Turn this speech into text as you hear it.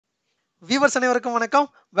Viewers அனைவருக்கும் வணக்கம்.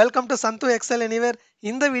 Welcome to Sandhu XL anywhere.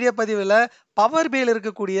 இந்த வீடியோ பதிவில் பவர் பிஐல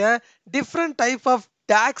இருக்கக்கூடிய different type of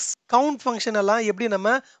tax count function எல்லாம் எப்படி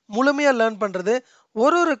நம்ம முழுமையாக லேர்ன் பண்ணுறது,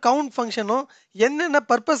 ஒரு கவுண்ட் ஃபங்க்ஷனும் என்னென்ன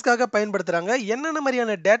பர்பஸ்க்காக பயன்படுத்துகிறாங்க, என்னென்ன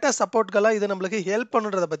மாதிரியான டேட்டா சப்போர்ட்கெல்லாம் இது நம்மளுக்கு ஹெல்ப்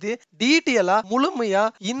பண்ணுன்றதை பற்றி டீட்டெயிலாக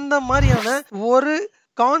முழுமையாக இந்த மாதிரியான ஒரு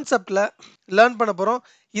கான்செப்ட்ல லேர்ன் பண்ண போகிறோம்.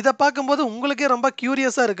 இதை பார்க்கும்போது உங்களுக்கே ரொம்ப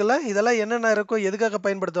கியூரியஸாக இருக்குல்ல, இதெல்லாம் என்னென்ன இருக்கும், எதுக்காக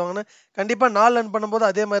பயன்படுத்துவாங்கன்னு. கண்டிப்பாக நான் லேர்ன் பண்ணும்போது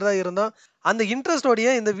அதே மாதிரி தான் இருந்தோம். அந்த இன்ட்ரெஸ்டோடைய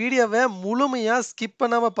இந்த வீடியோவை முழுமையாக ஸ்கிப்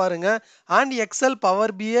பண்ணாமல் பாருங்கள். And XL,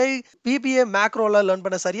 power PI, BBA, மேக்ரோலாம் learn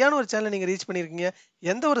பண்ண சரியான ஒரு சேனல் நீங்கள் ரீச் பண்ணியிருக்கீங்க.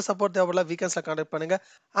 எந்த ஒரு சப்போர்ட் தேவைப்படல, வீக்கெண்ட்ஸில் கான்டாக்ட் பண்ணுங்கள்.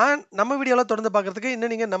 அண்ட் நம்ம வீடியோலாம் தொடர்ந்து பார்க்குறதுக்கு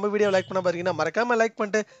இன்னும் நீங்கள் நம்ம வீடியோ லைக் பண்ண பாருங்கன்னா மறக்காமல் லைக்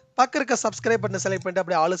பண்ணிட்டு பக்கம் இருக்க சப்ஸ்கிரைப் பட்டனை செலக்ட் பண்ணிட்டு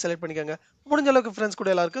அப்படியே ஆளு செலக்ட் பண்ணிக்கோங்க. முடிஞ்ச அளவுக்கு ஃப்ரெண்ட்ஸ்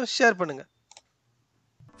கூட எல்லாருக்கும் ஷேர் பண்ணுங்கள்.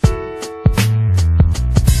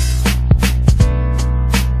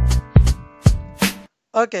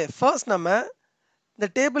 ஓகே, ஃபர்ஸ்ட் நம்ம இந்த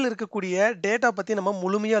டேபிள் இருக்கக்கூடிய டேட்டா பற்றி நம்ம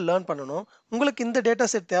முழுமையாக லேர்ன் பண்ணணும். உங்களுக்கு இந்த டேட்டா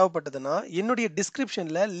செட் தேவைப்பட்டதுன்னா என்னுடைய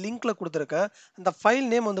டிஸ்கிரிப்ஷனில் லிங்க்கில் கொடுத்துருக்க அந்த ஃபைல்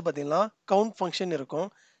நேம் வந்து பார்த்தீங்கன்னா கவுண்ட் ஃபங்க்ஷன் இருக்கும்.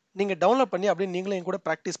 நீங்கள் டவுன்லோட் பண்ணி அப்படியே நீங்களும் என் கூட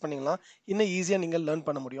ப்ராக்டிஸ் பண்ணிக்கலாம். இன்னும் ஈஸியாக நீங்கள் லேர்ன்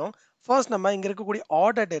பண்ண முடியும். ஃபர்ஸ்ட் நம்ம இங்கே இருக்கக்கூடிய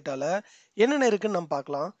ஆர்டர் டேட்டாவில் என்னென்ன இருக்குன்னு நம்ம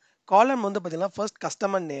பார்க்கலாம். காலம் வந்து பார்த்தீங்கன்னா ஃபர்ஸ்ட்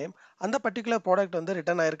கஸ்டமர் நேம், அந்த பர்டிகுலர் ப்ராடக்ட் வந்து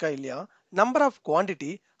ரிட்டர்ன் ஆயிருக்கா இல்லையா, number of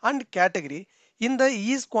quantity and category. இந்த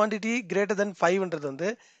ஈஸ் குவான்டிட்டி கிரேட்டர் தென் 5ன்றது வந்து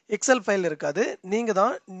எக்ஸல் ஃபைல் இருக்காது. நீங்கள்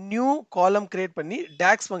தான் நியூ காலம் கிரியேட் பண்ணி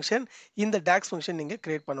டாக்ஸ் ஃபங்க்ஷன், இந்த டாக்ஸ் ஃபங்க்ஷன் நீங்கள்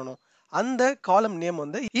கிரியேட் பண்ணணும். அந்த காலம் நேம்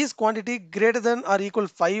வந்து is quantity greater than R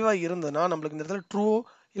equal 5 இருந்ததுன்னா நம்மளுக்கு இந்த இடத்துல ட்ரூ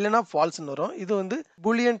இல்லைனா ஃபால்ஸ்ன்னு வரும். இது வந்து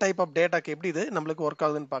பூலியன் டைப் ஆஃப் டேட்டாக்கு எப்படி இது நம்மளுக்கு ஒர்க்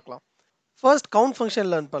ஆகுதுன்னு பார்க்கலாம். ஃபர்ஸ்ட் கவுண்ட் ஃபங்க்ஷன்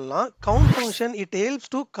லேர்ன் பண்ணலாம். Count function it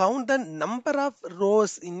helps to count the number of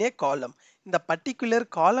rose இன் ஏ காலம். இந்த பர்டிகுலர்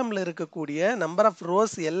காலம்ல இருக்கக்கூடிய நம்பர் ஆஃப்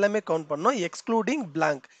ரோஸ் எல்லாமே கவுண்ட் பண்ணோம், எக்ஸ்க்ளூடிங்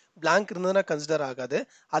பிளாங்க். பிளாங்க் இருந்ததுன்னா கன்சிடர் ஆகாது.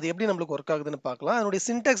 அது எப்படி நம்மளுக்கு ஒர்க் ஆகுதுன்னு பார்க்கலாம். அதனுடைய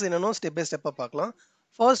சின்டாக்ஸ் என்னன்னு ஸ்டெப் பை ஸ்டெப்பாக பார்க்கலாம்.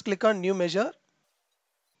 First click on new measure.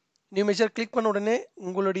 New measure click பண்ண உடனே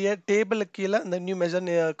உங்களுடைய டேபிளுக்கு கீழே இந்த நியூ மெஷர்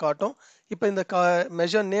காட்டும். இப்போ இந்த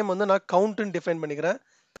மெஷர் நேம் வந்து நான் கவுண்ட்டுன்னு டிஃபைன் பண்ணிக்கிறேன்.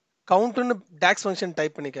 கவுண்ட்னு டாக்ஸ் ஃபங்க்ஷன்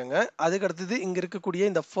டைப் பண்ணிக்கோங்க. அதுக்கு அடுத்தது இங்கே இருக்கக்கூடிய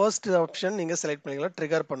இந்த ஃபர்ஸ்ட் ஆப்ஷன் நீங்கள் செலக்ட் பண்ணிக்கலாம்.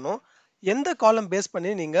 ட்ரிகர் பண்ணும். எந்த காலம் பேஸ் பண்ணி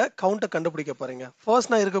நீங்கள் கவுண்ட்டை கண்டுபிடிக்க போகிறீங்க.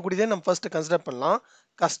 ஃபர்ஸ்ட் நான் இருக்கக்கூடியதே நம்ம ஃபர்ஸ்ட் கன்சிடர் பண்ணலாம்.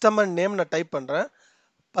 கஸ்டமர் நேம் நான் டைப் பண்ணுறேன்.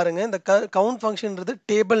 பாருங்கள், இந்த கவுண்ட் ஃபங்க்ஷன்றது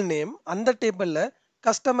டேபிள் நேம். அந்த டேபிளில்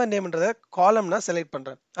கஸ்டமர் நேம்ன்றத காலம் நான் செலக்ட்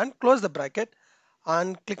பண்ணுறேன். And close the bracket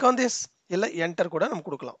and click on this. இல்லை என்டர் கூட நம்ம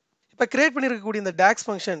கொடுக்கலாம். இப்போ கிரியேட் பண்ணியிருக்கக்கூடிய இந்த டாக்ஸ்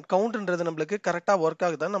ஃபங்க்ஷன் கவுண்ட்ன்றது நம்மளுக்கு கரெக்டாக ஒர்க்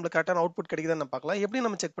ஆகுதா, நம்மளுக்கு கரெக்டான அவுட்புட் கிடைக்குதான்னு நம்ம பார்க்கலாம். எப்படி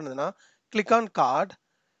நம்ம செக் பண்ணுதுன்னா, கிளிக் ஆன் கார்டு.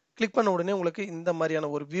 கிளிக் பண்ண உடனே உங்களுக்கு இந்த மாதிரியான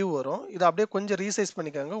ஒரு வியூ வரும். இதை அப்படியே கொஞ்சம் ரீசைஸ்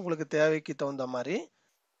பண்ணிக்கோங்க உங்களுக்கு தேவைக்கு தகுந்த மாதிரி.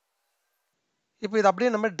 இப்போ இதை அப்படியே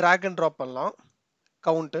நம்ம ட்ராக் அண்ட் ட்ராப் பண்ணலாம்.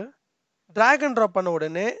 கவுண்ட்டு ட்ராக் அண்ட் ட்ராப் பண்ண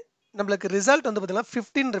உடனே நம்மளுக்கு ரிசல்ட் வந்து பார்த்தீங்கன்னா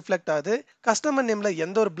 15 ரிஃப்ளெக்ட் ஆகுது. கஸ்டமர் நேமில்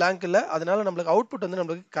எந்த ஒரு பிளாங்க் இல்லை, அதனால நம்மளுக்கு அவுட்புட் வந்து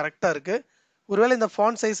நம்மளுக்கு கரெக்டாக இருக்குது. ஒருவேளை இந்த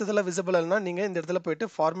ஃபாண்ட் சைஸ் இதெல்லாம் விசிபிள் இல்லைனா நீங்கள் இந்த இடத்துல போயிட்டு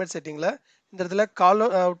ஃபார்மேட் செட்டிங்கில் இந்த இடத்துல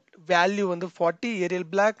காலர் வேல்யூ வந்து 40, ஏரியல்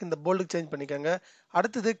பிளாக், இந்த போல்டுக்கு சேஞ்ச் பண்ணிக்கோங்க.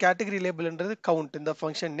 அடுத்தது கேட்டகரி லேபிள்ன்றது கவுண்ட், இந்த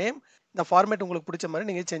ஃபங்க்ஷன் நேம். இந்த ஃபார்மேட் உங்களுக்கு பிடிச்ச மாதிரி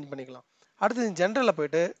நீங்கள் சேஞ்ச் பண்ணிக்கலாம். அடுத்தது ஜென்ரலில்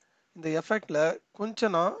போயிட்டு இந்த எஃபெக்டில்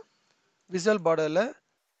கொஞ்சம் நான் விசுவல் பார்டரில்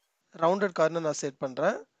ரவுண்டட் கார்னர் நான் செட்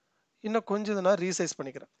பண்ணுறேன். இன்னும் கொஞ்சம் நான் ரீசைஸ்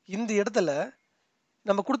பண்ணிக்கிறேன். இந்த இடத்துல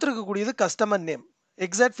நம்ம கொடுத்துருக்கக்கூடியது கஸ்டமர் நேம்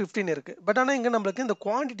எக்ஸாக்ட் 15 இருக்குது. பட் ஆனால் இங்கே நம்மளுக்கு இந்த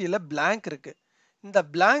குவான்டிட்டியில் பிளாங்க் இருக்குது. இந்த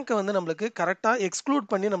பிளாங்கை வந்து நம்மளுக்கு கரெக்டாக எக்ஸ்க்ளூட்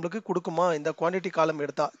பண்ணி நம்மளுக்கு கொடுக்குமா, இந்த குவான்டிட்டி காலம்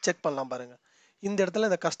எடுத்தால் செக் பண்ணலாம் பாருங்கள். இந்த இடத்துல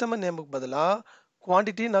இந்த கஸ்டமர் நேமுக்கு பதிலாக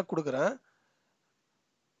குவான்டிட்டி நான் கொடுக்குறேன்.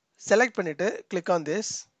 செலக்ட் பண்ணிவிட்டு கிளிக் ஆன்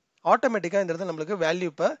திஸ். ஆட்டோமேட்டிக்காக இந்த இடத்துல நம்மளுக்கு வேல்யூ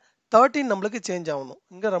இப்போ 13 நம்மளுக்கு சேஞ்ச் ஆகணும்.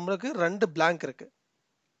 இங்கே நம்மளுக்கு 2 பிளாங்க் இருக்குது.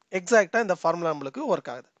 எக்ஸாக்டாக இந்த ஃபார்முலா நம்மளுக்கு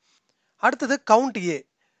ஒர்க் ஆகுது. அடுத்தது கவுண்ட் ஏ.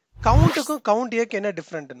 கவுண்ட்டுக்கும் கவுண்ட் ஏக்கு என்ன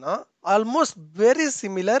டிஃப்ரெண்ட்னா, ஆல்மோஸ்ட் வெரி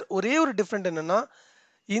சிமிலர். ஒரே ஒரு டிஃப்ரெண்ட் என்னன்னா,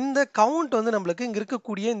 இந்த கவுண்ட் வந்து நம்மளுக்கு இங்கே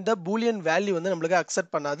இருக்கக்கூடிய இந்த பூலியன் வேல்யூ வந்து நம்மளுக்கு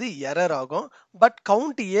அக்செப்ட் பண்ணாது, எரர் ஆகும். பட்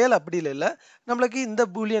கவுண்ட் ஏல அப்படி இல்லை, நம்மளுக்கு இந்த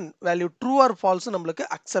Boolean value true or false நம்மளுக்கு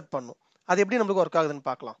அக்செப்ட் பண்ணும். அது எப்படி நம்மளுக்கு ஒர்க் ஆகுதுன்னு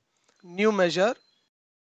பார்க்கலாம். நியூ மெஷர்,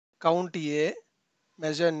 கவுண்ட் ஏ,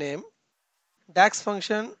 measure name, tax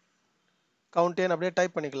function count ஏன்னு அப்படியே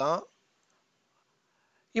டைப் பண்ணிக்கலாம்.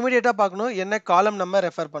 இமீடியட்டாக பார்க்கணும் என்ன காலம் நம்பர்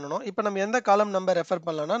ரெஃபர் பண்ணணும். இப்போ நம்ம எந்த காலம் நம்பர் ரெஃபர்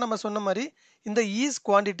பண்ணலாம்னா, நம்ம சொன்ன மாதிரி இந்த ஈஸ்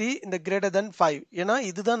குவான்டிட்டி இந்த கிரேட்டர் தென் 5, ஏன்னா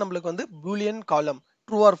இதுதான் நம்மளுக்கு வந்து பூலியன் காலம்,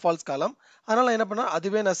 ட்ரூ ஆர் ஃபால்ஸ் காலம். அதனால் என்ன பண்ணால்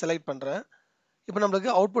அதுவே நான் செலக்ட் பண்ணுறேன். இப்போ நம்மளுக்கு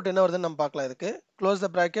அவுட்புட் என்ன வருதுன்னு நம்ம பார்க்கலாம். இதுக்கு க்ளோஸ்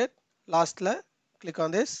த ப்ராக்கெட், லாஸ்ட்டில் கிளிக்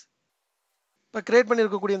ஆன் திஸ். இப்போ கிரியேட்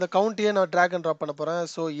பண்ணியிருக்கக்கூடிய இந்த கவுண்ட்டையே நான் ட்ராக் அண்ட் ட்ராப் பண்ண போகிறேன்.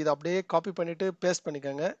 ஸோ இதை அப்படியே காப்பி பண்ணிவிட்டு பேஸ்ட்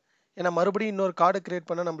பண்ணிக்கோங்க. ஏன்னா மறுபடியும் இன்னொரு கார்டு கிரியேட்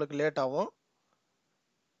பண்ண நம்மளுக்கு லேட் ஆகும்.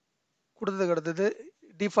 கொடுத்ததுக்கு அடுத்தது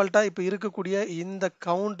டிஃபால்ட்டாக இப்போ இருக்கக்கூடிய இந்த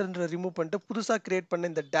கவுண்ட்ன்ற ரிமூவ் பண்ணிட்டு புதுசாக கிரியேட் பண்ண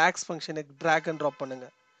இந்த டாக்ஸ் ஃபங்க்ஷனுக்கு ட்ராக் அண்ட் ட்ராப்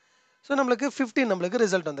பண்ணுங்கள். ஸோ நம்மளுக்கு 15 நம்மளுக்கு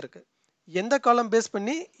ரிசல்ட் வந்திருக்கு. எந்த காலம் பேஸ்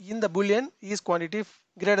பண்ணி இந்த Boolean is quantity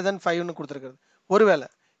greater than 5ன்னு கொடுத்துருக்குது. ஒருவேளை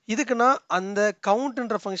இதுக்குன்னா அந்த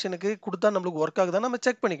கவுண்ட்ன்ற ஃபங்க்ஷனுக்கு கொடுத்தா நம்மளுக்கு ஒர்க் ஆகுதா நம்ம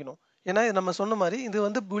செக் பண்ணிக்கணும். ஏன்னா நம்ம சொன்ன மாதிரி இது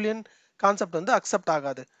வந்து பூலியன் கான்செப்ட் வந்து அக்செப்ட்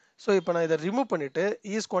ஆகாது. ஸோ இப்போ நான் இதை ரிமூவ் பண்ணிட்டு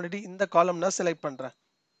இஸ் குவான்டிட்டி இந்த காலம் நான் செலக்ட் பண்ணுறேன்.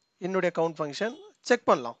 என்னுடைய கவுண்ட் ஃபங்க்ஷன் செக்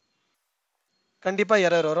பண்ணலாம். கண்டிப்பாக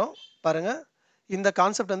எரர் வரும் பாருங்க. இந்த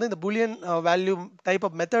கான்செப்ட் வந்து இந்த Boolean value type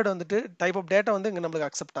of method வந்துட்டு டைப் ஆஃப் டேட்டா வந்து இங்கே நம்மளுக்கு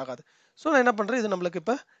அக்செப்ட் ஆகாது. ஸோ நான் என்ன பண்ணுறேன், இது நம்மளுக்கு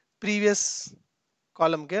இப்போ ப்ரீவியஸ்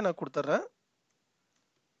காலம்க்கே நான் கொடுத்துட்றேன்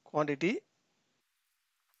குவான்டிட்டி.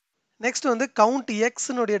 நெக்ஸ்ட் வந்து COUNTX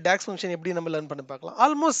னுடைய DAX ஃபங்க்ஷன் எப்படி நம்ம லேர்ன் பண்ணி பார்க்கலாம்.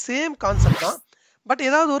 ஆல்மோஸ்ட் சேம் கான்செப்ட் தான். பட்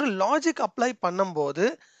ஏதாவது ஒரு லாஜிக் அப்ளை பண்ணும்போது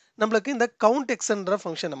நம்மளுக்கு இந்த COUNTXன்ற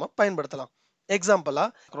ஃபங்க்ஷன் நம்ம பயன்படுத்தலாம். எக்ஸாம்பிளா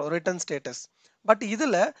ரிட்டர்ன் ஸ்டேட்டஸ். பட்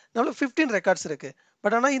இதில் நம்மளுக்கு 15 ரெக்கார்ட்ஸ் இருக்கு.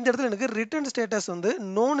 பட் ஆனால் இந்த இடத்துல எனக்கு ரிட்டர்ன் ஸ்டேட்டஸ் வந்து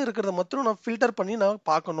நோன் இருக்கிறத மட்டும் நான் ஃபில்டர் பண்ணி நான்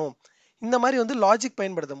பார்க்கணும். இந்த மாதிரி வந்து லாஜிக்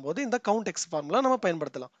பயன்படுத்தும் போது இந்த COUNTX ஃபார்முலா நம்ம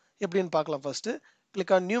பயன்படுத்தலாம். எப்படின்னு பார்க்கலாம். First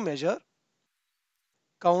click on new measure,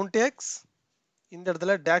 COUNTX. இந்த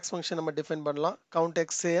இடத்துல DAX ஃபங்க்ஷன் நம்ம டிஃபைன் பண்ணலாம். COUNTX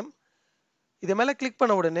same. இது மேலே கிளிக்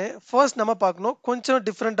பண்ண உடனே ஃபர்ஸ்ட் நம்ம பார்க்கணும், கொஞ்சம்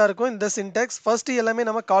டிஃப்ரெண்ட்டாக இருக்கும் இந்த சின்டாக்ஸ். ஃபர்ஸ்ட் எல்லாமே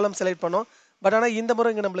நம்ம காலம் செலக்ட் பண்ணோம். பட் ஆனால் இந்த முறை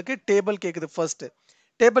இங்கே நம்மளுக்கு டேபிள் கேட்குது. ஃபர்ஸ்ட்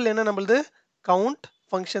டேபிள் என்ன நம்மளுது கவுண்ட்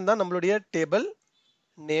ஃபங்க்ஷன் தான் நம்மளுடைய டேபிள்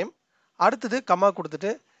நேம். அடுத்தது கமா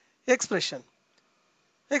கொடுத்துட்டு எக்ஸ்பிரஷன்.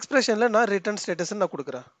 எக்ஸ்பிரஷனில் நான் ரிட்டர்ன் ஸ்டேட்டஸ் நான்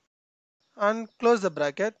கொடுக்குறேன். And close the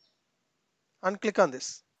bracket and click on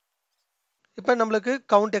this. இப்போ நம்மளுக்கு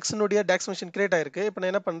COUNTX DAX ஃபங்க்ஷன் கிரியேட் ஆயிருக்கு. இப்போ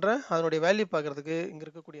நான் என்ன பண்ணுறேன், அதனுடைய வேல்யூ பார்க்குறதுக்கு இங்கே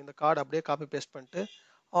இருக்கக்கூடிய இந்த கார்டு அப்படியே காப்பி பேஸ்ட் பண்ணிட்டு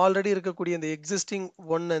ஆல்ரெடி இருக்கக்கூடிய இந்த எக்ஸிஸ்டிங்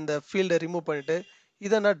இந்த ஃபீல்டை ரிமூவ் பண்ணிட்டு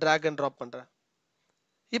இதை நான் ட்ராக் அண்ட் ட்ராப் பண்ணுறேன்.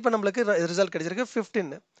 இப்போ நம்மளுக்கு ரிசல்ட் கிடைச்சிருக்கு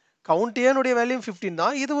 15. COUNTA வேல்யூ 15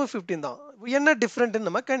 தான், இதுவும் 15 தான். என்ன டிஃப்ரெண்ட்னு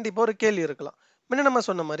நம்ம கண்டிப்பாக ஒரு கேள்வி இருக்கலாம். முன்ன நம்ம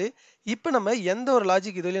சொன்ன மாதிரி இப்போ நம்ம எந்த ஒரு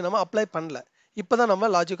லாஜிக் இதுலையும் நம்ம அப்ளை பண்ணல. இப்போ தான் நம்ம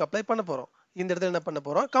லாஜிக் அப்ளை பண்ண போகிறோம். இந்த இடத்துல என்ன பண்ண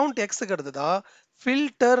போகிறோம், COUNTXக்கு அடுத்ததா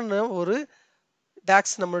ஃபில்டர்னு ஒரு DAX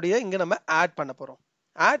நம்மளுடைய இங்கே நம்ம ஆட் பண்ண போகிறோம்.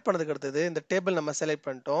 ஆட் பண்ணதுக்கு அடுத்தது இந்த டேபிள் நம்ம செலக்ட்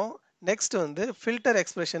பண்ணிட்டோம். நெக்ஸ்ட் வந்து ஃபில்டர்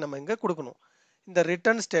எக்ஸ்பிரஷன் நம்ம இங்கே கொடுக்கணும். இந்த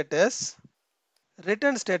ரிட்டர்ன்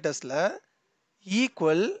ஸ்டேட்டஸில்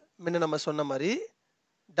ஈக்குவல் முன்ன நம்ம சொன்ன மாதிரி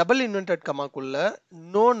டபுள் இன்வெர்டட் கமாக்குள்ள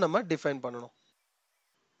நோன் நம்ம டிஃபைன் பண்ணணும்.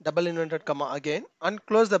 Double inverted comma again and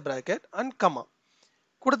close the bracket and comma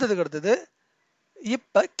கொடுத்ததுக்கு அடுத்தது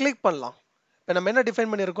இப்போ கிளிக் பண்ணலாம். இப்போ நம்ம என்ன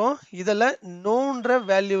டிஃபைன் பண்ணியிருக்கோம், இதில் நோன்ற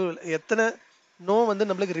வேல்யூ எத்தனை நோ வந்து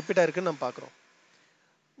நம்மளுக்கு ரிப்பீட் ஆயிருக்குன்னு நம்ம பார்க்குறோம்.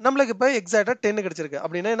 நம்மளுக்கு இப்போ எக்ஸாக்டாக 10 கிடைச்சிருக்கு.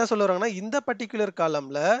 அப்படின்னா என்ன சொல்ல வராங்கன்னா, இந்த பர்டிகுலர்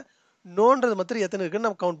காலமில் நோன்றது மாத்திரம் எத்தனை இருக்குன்னு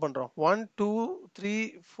நம்ம கவுண்ட் பண்ணுறோம். 1 2 3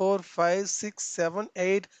 4 5 6 7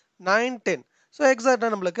 8 9 10. ஸோ எக்ஸாக்டாக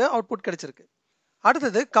நம்மளுக்கு அவுட்புட் கிடைச்சிருக்கு.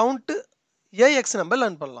 அடுத்தது COUNTAX நம்ம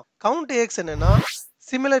லேர்ன் பண்ணலாம். COUNTAX என்னன்னா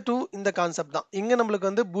சிமிலர் டு இந்த கான்செப்ட் தான். இங்கே நம்மளுக்கு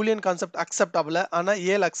வந்து பூலியன் கான்செப்ட் அக்செப்ட் ஆகல, ஆனால்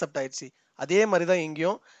ஏல அக்செப்ட் ஆயிடுச்சு. அதே மாதிரி தான்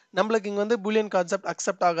இங்கேயும் நம்மளுக்கு இங்கே வந்து பூலியன் கான்செப்ட்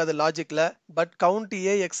அக்செப்ட் ஆகாது லாஜிக்கில். பட்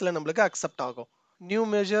COUNTAXல நம்மளுக்கு அக்செப்ட் ஆகும். நியூ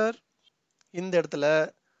மெஷர், இந்த இடத்துல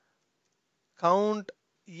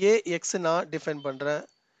COUNTAX நான் டிஃபைன் பண்ணுறேன்.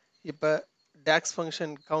 இப்போ DAX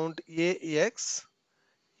ஃபங்க்ஷன் COUNTAX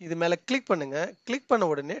இது மேலே கிளிக் பண்ணுங்க. கிளிக் பண்ண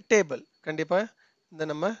உடனே டேபிள் கண்டிப்பாக இந்த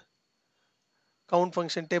நம்ம கவுண்ட்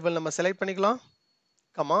ஃபங்க்ஷன் டேபிள் நம்ம செலக்ட் பண்ணிக்கலாம்.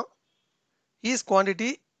 Comma is quantity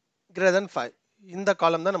greater than 5. இந்த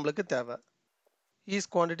காலம் தான் நம்மளுக்கு தேவை. is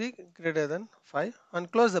quantity greater than 5 and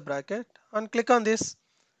close the bracket and click on this.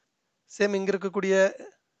 Same இங்கே இருக்கக்கூடிய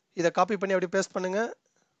இதை காப்பி பண்ணி அப்படி பேஸ்ட் பண்ணுங்க.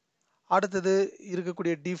 அடுத்தது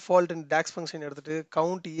இருக்கக்கூடிய டிஃபால்ட் DAX ஃபங்க்ஷன் எடுத்துட்டு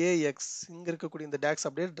COUNTAX இங்கே இருக்கக்கூடிய இந்த DAX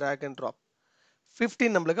அப்படியே drag and drop.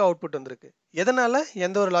 15 நம்மளுக்கு அவுட்புட் வந்திருக்கு. எதனால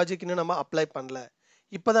எந்த ஒரு லாஜிக் இன்னும் நம்ம அப்ளை பண்ணல,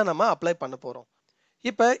 இப்போதான் நம்ம அப்ளை பண்ண போகிறோம்.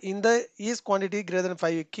 இப்போ இந்த இஸ் குவான்டிட்டி கிரேட்டர் தென்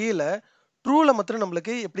 5 கீழே ட்ரூவில் மாத்திரம்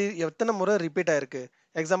நம்மளுக்கு எப்படி எத்தனை முறை ரிப்பீட் ஆயிருக்கு.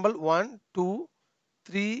 எக்ஸாம்பிள் 1 2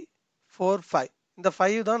 3 4 5. இந்த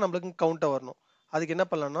 5 தான் நம்மளுக்கு கவுண்ட்டாக வரணும். அதுக்கு என்ன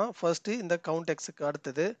பண்ணலாம்னா ஃபர்ஸ்ட்டு இந்த COUNTXக்கு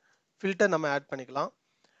அடுத்தது ஃபில்டர் நம்ம ஆட் பண்ணிக்கலாம்.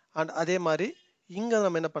 அண்ட் அதே மாதிரி இங்கே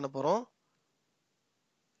நம்ம என்ன பண்ண போகிறோம்,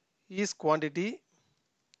 is quantity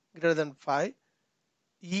greater than 5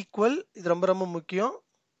 equal, இது ரொம்ப ரொம்ப முக்கியம்,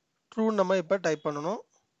 ட்ரூ நம்ம இப்போ டைப் பண்ணணும்.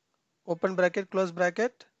 ஓப்பன் ப்ராக்கெட் க்ளோஸ்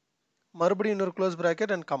ப்ராக்கெட் மறுபடியும் இன்னொரு க்ளோஸ்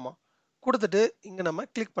ப்ராக்கெட் அண்ட் கம்மா கொடுத்துட்டு இங்கே நம்ம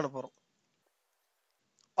கிளிக் பண்ண போகிறோம்.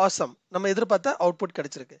 ஆசம், நம்ம எதிர்பார்த்த அவுட்புட்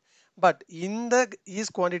கிடைச்சிருக்கு. பட் இந்த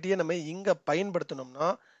இஸ் குவான்டிட்டியை நம்ம இங்கே பயன்படுத்தணும்னா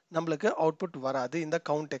நம்மளுக்கு அவுட்புட் வராது இந்த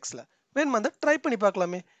COUNTXல. வேணுமா வந்து ட்ரை பண்ணி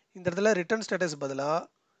பார்க்கலாமே. இந்த இடத்துல ரிட்டர்ன் ஸ்டேட்டஸ் பதிலாக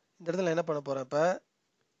இந்த இடத்துல என்ன பண்ண போகிறேன், இப்போ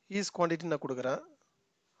இஸ் குவான்டிட்டி நான் கொடுக்குறேன்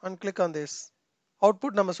and click on this.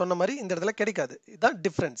 Output நம்ம சொன்ன மாதிரி இந்த இடத்துல கிடைக்காது. இதுதான்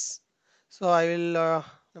டிஃப்ரென்ஸ். ஸோ ஐ வில்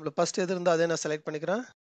நம்மளுக்கு ஃபர்ஸ்ட் எது இருந்தால் அதே நான் செலக்ட் பண்ணிக்கிறேன்.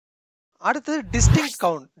 அடுத்து டிஸ்டிங்க்ட்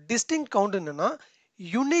கவுண்ட். டிஸ்டிங்க்ட் கவுண்ட் என்னன்னா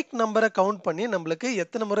யூனிக் நம்பரை கவுண்ட் பண்ணி நம்மளுக்கு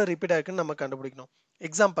எத்தனை முறை ரிப்பீட் ஆயிருக்குன்னு நம்ம கண்டுபிடிக்கணும்.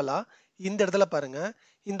 எக்ஸாம்பிளா இந்த இடத்துல பாருங்க,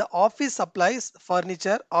 இந்த ஆஃபீஸ் சப்ளைஸ்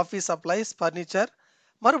ஃபர்னிச்சர்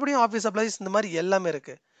மறுபடியும் ஆஃபீஸ் சப்ளைஸ் இந்த மாதிரி எல்லாமே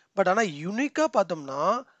இருக்கு. பட் ஆனால் யூனிக்காக பார்த்தோம்னா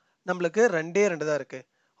நம்மளுக்கு ரெண்டே ரெண்டு தான் இருக்கு.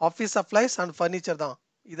 ஆஃபீஸ் சப்ளைஸ் அண்ட் ஃபர்னிச்சர் தான்.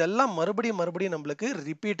 இதெல்லாம் மறுபடியும் நம்மளுக்கு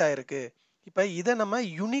ரிப்பீட் ஆயிருக்கு. இப்போ இதை நம்ம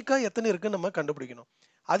யூனிக்காக எத்தனை இருக்குன்னு நம்ம கண்டுபிடிக்கணும்.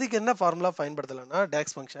 அதுக்கு என்ன formula பயன்படுத்தலாம்னா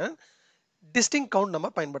tax function distinct count நம்ம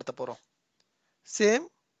பயன்படுத்த போகிறோம். சேம்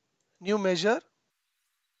நியூ மெஷர்,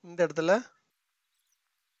 இந்த இடத்துல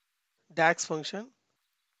DAX ஃபங்க்ஷன்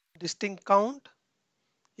டிஸ்டிங்க்ட் கவுண்ட்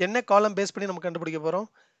என்ன காலம் பேஸ் பண்ணி நம்ம கண்டுபிடிக்க போகிறோம்.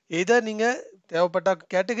 எதர் நீங்கள் தேவைப்பட்ட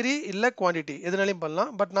கேட்டகரி இல்லை குவான்டிட்டி எதுனாலையும்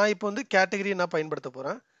பண்ணலாம். பட் நான் இப்போ வந்து கேட்டகரி நான் பயன்படுத்த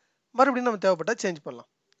போகிறேன். மறுபடியும் நம்ம தேவைப்பட்டா சேஞ்ச் பண்ணலாம்.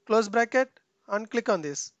 Close bracket and click on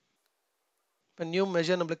this. இப்போ நியூ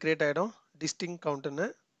மெஷர் நம்மளுக்கு கிரியேட் ஆகிடும் டிஸ்டிங்க்ட் கவுண்ட்டுன்னு.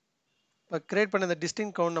 இப்போ கிரியேட் பண்ண இந்த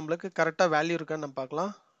டிஸ்டிங்க்ட் கவுண்ட் நம்மளுக்கு கரெக்டாக வேல்யூ இருக்கான்னு நம்ம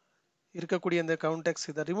பார்க்கலாம். இருக்கக்கூடிய இந்த COUNTX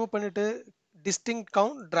இதை ரிமூவ் பண்ணிவிட்டு distinct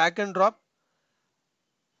count track and drop.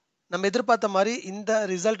 நம்ம எதிர்பார்த்த மாதிரி இந்த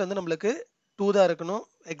ரிசல்ட் வந்து நம்மளுக்கு 2 தான் இருக்கணும்.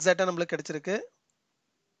 எக்ஸாக்டாக நம்மளுக்கு கிடைச்சிருக்கு.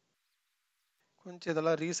 கொஞ்சம்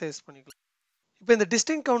இதெல்லாம் ரீசைஸ் பண்ணிக்கலாம். இப்போ இந்த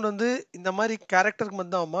டிஸ்டிங்க்ட் கவுண்ட் வந்து இந்த மாதிரி கேரக்டருக்கு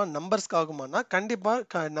மட்டும் தான் ஆகுமா, நம்பர்ஸ்க்கு ஆகுமானா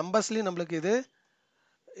கண்டிப்பாக நம்பர்ஸ்லேயும் நம்மளுக்கு இது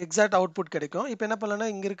எக்ஸாக்ட் அவுட்புட் கிடைக்கும். இப்போ என்ன பண்ணலாம்னா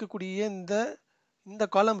இங்கே இருக்கக்கூடிய இந்த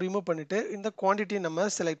காலம் ரிமூவ் பண்ணிவிட்டு இந்த குவான்டிட்டி நம்ம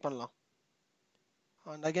செலக்ட் பண்ணலாம்.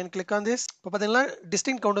 And again click on this. இப்போ பார்த்தீங்கன்னா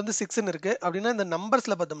டிஸ்டிங்க்ட் கவுண்ட் வந்து 6ன்னு இருக்குது. அப்படின்னா இந்த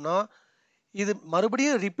நம்பர்ஸில் பார்த்தோம்னா இது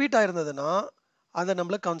மறுபடியும் ரிப்பீட் ஆயிருந்ததுன்னா அதை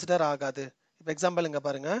நம்மளுக்கு கன்சிடர் ஆகாது. இப்போ எக்ஸாம்பிள் இங்கே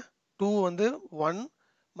பாருங்கள், 2 வந்து 1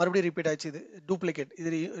 மறுபடியும் ரிப்பீட் ஆயிடுச்சு. இது டூப்ளிகேட்,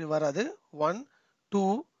 இது வராது. 1 2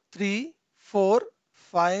 3 4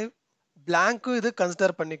 5 பிளாங்க்கும் இது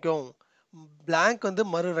கன்சிடர் பண்ணிக்கும். பிளாங்க் வந்து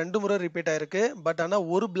ரெண்டு முறை ரிப்பீட் ஆயிருக்கு. பட் ஆனால்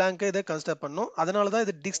ஒரு பிளாங்கை இதை கன்சிடர் பண்ணும். அதனால தான்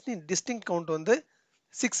இது டிஸ்டிங்க்ட் கவுண்ட் வந்து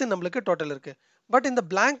 6 நம்மளுக்கு டோட்டல் இருக்கு. பட் இந்த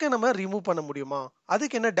பிளாங்கை நம்ம ரிமூவ் பண்ண முடியுமா?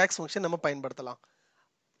 அதுக்கு என்ன DAX ஃபங்க்ஷன் நம்ம பயன்படுத்தலாம்.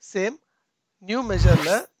 சேம் நியூ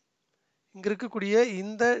மெஷரில் இங்கே இருக்கக்கூடிய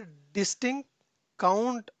இந்த டிஸ்டிங்க்ட்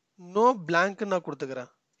கவுண்ட் நோ பிளாங்க் நான் கொடுத்துக்கிறேன்.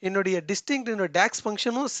 என்னுடைய DAX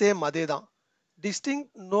ஃபங்க்ஷனும் சேம் அதே தான்,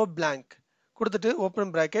 டிஸ்டிங்க்ட் நோ பிளாங்க் கொடுத்துட்டு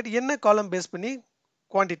ஓப்பன் ப்ராக்கெட் என்ன காலம் பேஸ் பண்ணி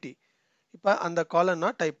குவான்டிட்டி. இப்போ அந்த காலம்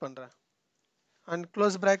நான் டைப் பண்ணுறேன் and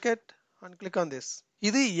close bracket and click on this.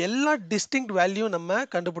 இது எல்லா டிஸ்டிங்க்ட் வேல்யூ நம்ம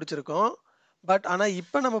கண்டுபிடிச்சிருக்கோம். பட் ஆனால்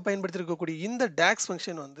இப்போ நம்ம பயன்படுத்திருக்கக்கூடிய இந்த DAX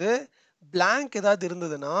ஃபங்க்ஷன் வந்து பிளாங்க் ஏதாவது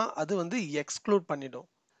இருந்ததுன்னா அது வந்து எக்ஸ்க்ளூட் பண்ணிடும்.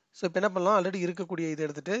 ஸோ இப்போ என்ன பண்ணலாம், ஆல்ரெடி இருக்கக்கூடிய இதை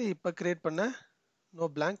எடுத்துகிட்டு இப்போ கிரியேட் பண்ண நோ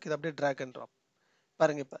பிளாங்க் இதை அப்படியே ட்ராக் அண்ட் ட்ராப்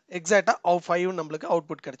பாருங்க. இப்போ எக்ஸாக்டாக 5 நம்மளுக்கு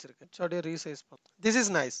அவுட்புட் கிடைச்சிருக்கு. ஸோ அப்படியே ரீசைஸ் பண்ணலாம். This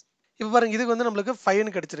is nice. இப்போ பாருங்க இதுக்கு வந்து நம்மளுக்கு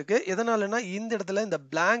 5ன்னு கிடைச்சிருக்கு. எதனாலனா இந்த இடத்துல இந்த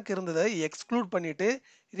பிளாங்க் இருந்ததை எக்ஸ்க்ளூட் பண்ணிட்டு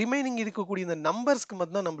ரிமைனிங் இருக்கக்கூடிய இந்த நம்பர்ஸ்க்கு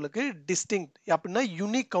மட்டும் தான் நம்மளுக்கு டிஸ்டிங்க்ட் அப்படின்னா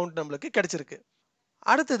யூனிக் கவுண்ட் நம்மளுக்கு கிடைச்சிருக்கு.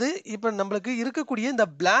 அடுத்தது இப்போ நம்மளுக்கு இருக்கக்கூடிய இந்த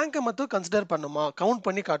பிளாங்கை மட்டும் கன்சிடர் பண்ணுமா, கவுண்ட்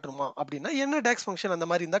பண்ணி காட்டுமா அப்படின்னா என்ன DAX ஃபங்க்ஷன் அந்த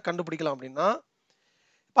மாதிரி இருந்தால் கண்டுபிடிக்கலாம் அப்படின்னா,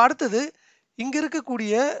 இப்போ அடுத்தது இங்கே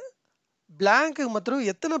இருக்கக்கூடிய பிளாங்க்கு மற்றும்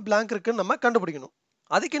எத்தனை பிளாங்க் இருக்குன்னு நம்ம கண்டுபிடிக்கணும்.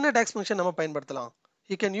 அதுக்கு என்ன DAX ஃபங்க்ஷன் நம்ம பயன்படுத்தலாம்.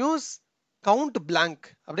 You can use count blank.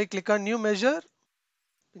 அப்படியே கிளிக் ஆன் நியூ மெஷர்.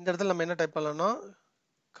 இந்த இடத்துல நம்ம என்ன டைப் பண்ணலாம்னா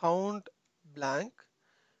count blank.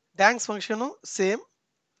 DAX ஃபங்க்ஷனும் same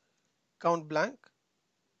count blank.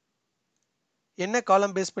 என்ன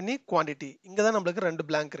காலம் பேஸ் பண்ணி குவான்டிட்டி. இங்கே தான் நம்மளுக்கு 2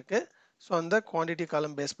 பிளாங்க் இருக்கு. ஸோ அந்த குவான்டிட்டி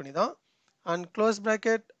காலம் பேஸ் பண்ணி தான். And close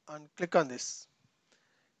bracket and click on this.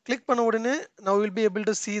 Click பண்ண உடனே now will be able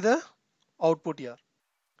to see the output here.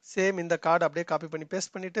 Same இந்த கார்டு அப்படியே காப்பி பண்ணி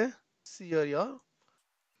பேஸ்ட் பண்ணிட்டு see here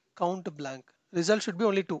count blank. Result should be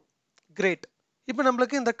only 2. Great. இப்போ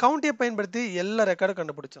நம்மளுக்கு இந்த கவுண்டியை பயன்படுத்தி எல்லா ரெக்கார்டும்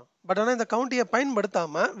கண்டுபிடிச்சோம். பட் ஆனால் இந்த கவுண்டியை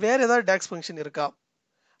பயன்படுத்தாம வேற ஏதாவது DAX ஃபங்க்ஷன் இருக்கா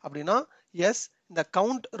அப்படின்னா எஸ், இந்த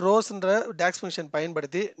கவுண்ட் ரோஸ்ன்ற DAX ஃபங்க்ஷன்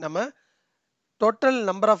பயன்படுத்தி நம்ம டோட்டல்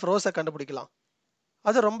நம்பர் ஆஃப் ரோஸை கண்டுபிடிக்கலாம்.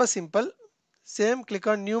 அது ரொம்ப simple. Same click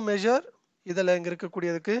on new measure. இதில் இங்கே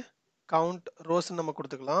இருக்கக்கூடியதுக்கு கவுண்ட் ரோஸ்ன்னு நம்ம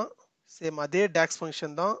கொடுத்துக்கலாம். சேம் அதே DAX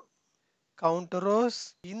ஃபங்க்ஷன் தான் கவுண்ட் ரோஸ்.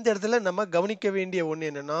 இந்த இடத்துல நம்ம கவனிக்க வேண்டிய ஒன்று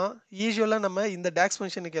என்னன்னா, யூஸ்வலாக நம்ம இந்த DAX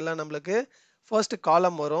ஃபங்க்ஷனுக்கு எல்லாம் நம்மளுக்கு ஃபர்ஸ்ட்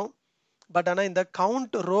காலம் வரும். பட் ஆனால் இந்த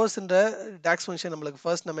கவுண்ட் ரோஸ்ன்ற DAX ஃபங்க்ஷன் நம்மளுக்கு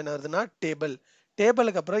ஃபர்ஸ்ட் நம்ம என்ன வருதுன்னா டேபிள்.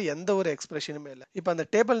 டேபிளுக்கு அப்புறம் எந்த ஒரு எக்ஸ்பிரஷனுமே இல்லை. இப்போ அந்த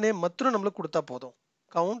டேபிள் நேம் மட்டும் நம்மளுக்கு கொடுத்தா போதும்.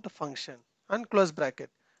 Count function and close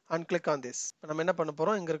bracket and click on this. நம்ம என்ன பண்ண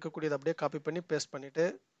போகிறோம், இங்கே இருக்கக்கூடியதை அப்படியே காப்பி பண்ணி பேஸ்ட் பண்ணிவிட்டு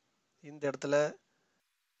இந்த இடத்துல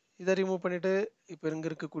இதை ரிமூவ் பண்ணிவிட்டு இப்போ இங்கே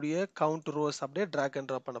இருக்கக்கூடிய கவுண்ட் ரோஸ் அப்படியே ட்ராக் அண்ட்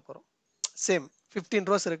ட்ராப் பண்ண போகிறோம். சேம் 15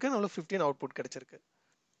 ரோஸ் இருக்குது, நம்மளுக்கு 15 அவுட்புட் கிடைச்சிருக்கு.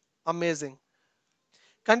 அமேசிங்.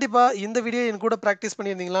 கண்டிப்பாக இந்த வீடியோ என் கூட ப்ராக்டிஸ்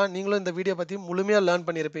பண்ணியிருந்தீங்களா, நீங்களும் இந்த வீடியோ பற்றி முழுமையாக லேர்ன்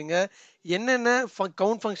பண்ணியிருப்பீங்க. என்னென்ன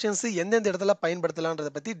கவுண்ட் ஃபங்க்ஷன்ஸ் எந்தெந்த இடத்துல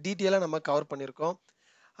பயன்படுத்தலான்றதை பற்றி டீட்டெயிலாக நம்ம கவர் பண்ணியிருக்கோம்.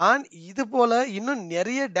 அண்ட் இது போல இன்னும்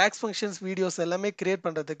நிறைய DAX ஃபங்க்ஷன்ஸ் வீடியோஸ் எல்லாமே கிரியேட்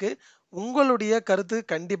பண்றதுக்கு உங்களுடைய கருத்து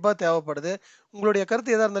கண்டிப்பா தேவைப்படுது. உங்களுடைய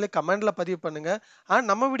கருத்து எதா இருந்தாலும் கமெண்ட்ல பதிவு பண்ணுங்க. அண்ட்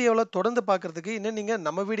நம்ம வீடியோல தொடர்ந்து பார்க்கறதுக்கு இன்னும் நீங்க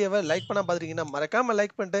நம்ம வீடியோவை லைக் பண்ணாம பார்த்துருக்கீங்கன்னா மறக்காம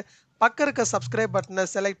லைக் பண்ணிட்டு பக்கம் இருக்க சப்ஸ்கிரைப் பட்டனை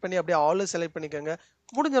செலக்ட் பண்ணி அப்படியே ஆல் செலக்ட் பண்ணிக்கோங்க.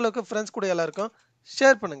 முடிஞ்ச அளவுக்கு ஃப்ரெண்ட்ஸ் கூட எல்லாருக்கும்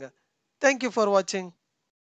ஷேர் பண்ணுங்க. தேங்க் யூ ஃபார் வாட்சிங்.